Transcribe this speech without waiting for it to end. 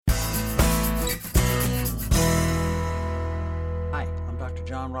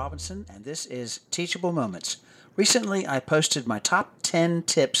John Robinson, and this is Teachable Moments. Recently, I posted my top 10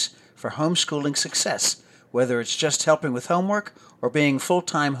 tips for homeschooling success, whether it's just helping with homework or being a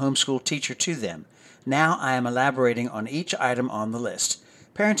full-time homeschool teacher to them. Now I am elaborating on each item on the list.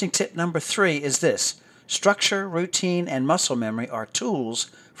 Parenting tip number 3 is this: structure, routine, and muscle memory are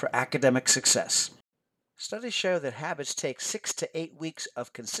tools for academic success. Studies show that habits take 6 to 8 weeks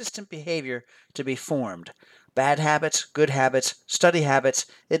of consistent behavior to be formed. Bad habits, good habits, study habits,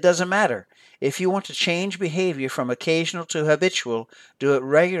 it doesn't matter. If you want to change behavior from occasional to habitual, do it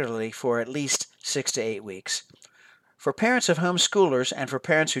regularly for at least 6 to 8 weeks. For parents of homeschoolers and for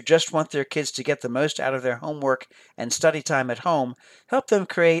parents who just want their kids to get the most out of their homework and study time at home, help them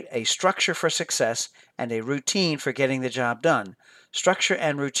create a structure for success and a routine for getting the job done. Structure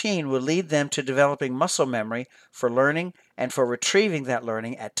and routine will lead them to developing muscle memory for learning and for retrieving that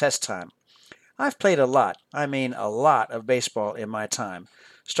learning at test time. I've played a lot of baseball in my time.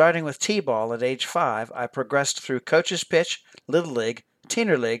 Starting with T-ball at age 5, I progressed through coach's pitch, Little League,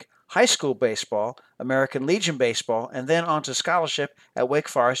 Teener League, high school baseball, American Legion baseball, and then on to scholarship at Wake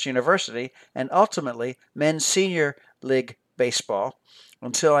Forest University, and ultimately men's senior league baseball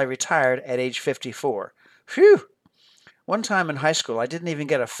until I retired at age 54. Phew! One time in high school, I didn't even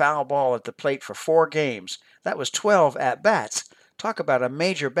get a foul ball at the plate for 4 games. That was 12 at-bats. Talk about a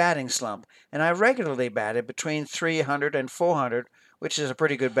major batting slump. And I regularly batted between 300 and 400, which is a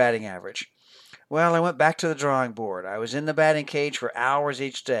pretty good batting average. Well, I went back to the drawing board. I was in the batting cage for hours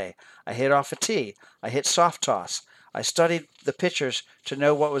each day. I hit off a tee. I hit soft toss. I studied the pitchers to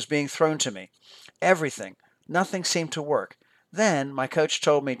know what was being thrown to me. Everything. Nothing seemed to work. Then my coach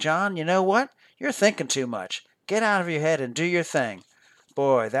told me, "John, you know what? You're thinking too much. Get out of your head and do your thing."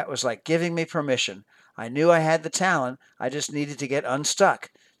 Boy, that was like giving me permission. I knew I had the talent. I just needed to get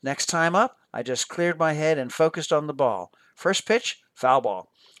unstuck. Next time up, I just cleared my head and focused on the ball. First pitch, foul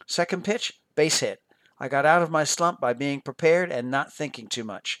ball. Second pitch, base hit. I got out of my slump by being prepared and not thinking too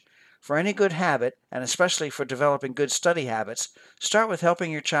much. For any good habit, and especially for developing good study habits, start with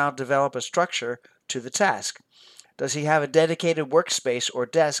helping your child develop a structure to the task. Does he have a dedicated workspace or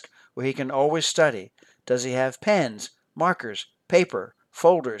desk where he can always study? Does he have pens, markers, paper,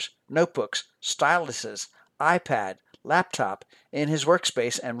 folders, notebooks, styluses, iPad, laptop in his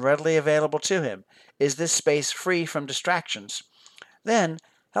workspace and readily available to him? Is this space free from distractions? Then,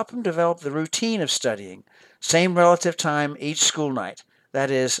 help him develop the routine of studying. Same relative time each school night.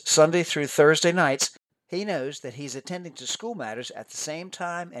 That is, Sunday through Thursday nights. He knows that he's attending to school matters at the same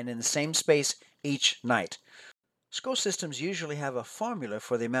time and in the same space each night. School systems usually have a formula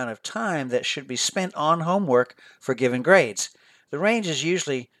for the amount of time that should be spent on homework for given grades. The range is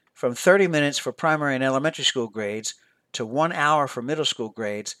usually from 30 minutes for primary and elementary school grades to 1 hour for middle school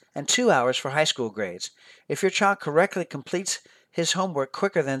grades and 2 hours for high school grades. If your child correctly completes his homework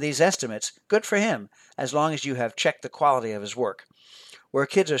quicker than these estimates, good for him, as long as you have checked the quality of his work. Where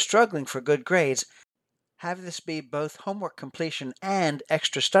kids are struggling for good grades, have this be both homework completion and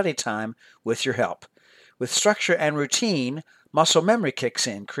extra study time with your help. With structure and routine, muscle memory kicks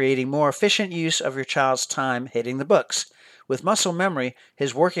in, creating more efficient use of your child's time hitting the books. With muscle memory,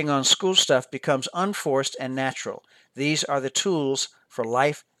 his working on school stuff becomes unforced and natural. These are the tools for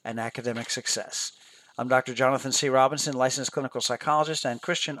life and academic success. I'm Dr. Jonathan C. Robinson, licensed clinical psychologist and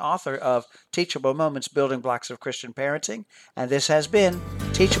Christian author of Teachable Moments, Building Blocks of Christian Parenting, and this has been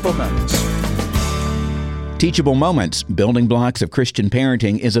Teachable Moments. Teachable Moments, Building Blocks of Christian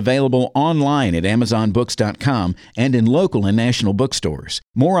Parenting is available online at AmazonBooks.com and in local and national bookstores.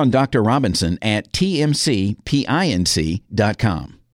 More on Dr. Robinson at tmcpinc.com.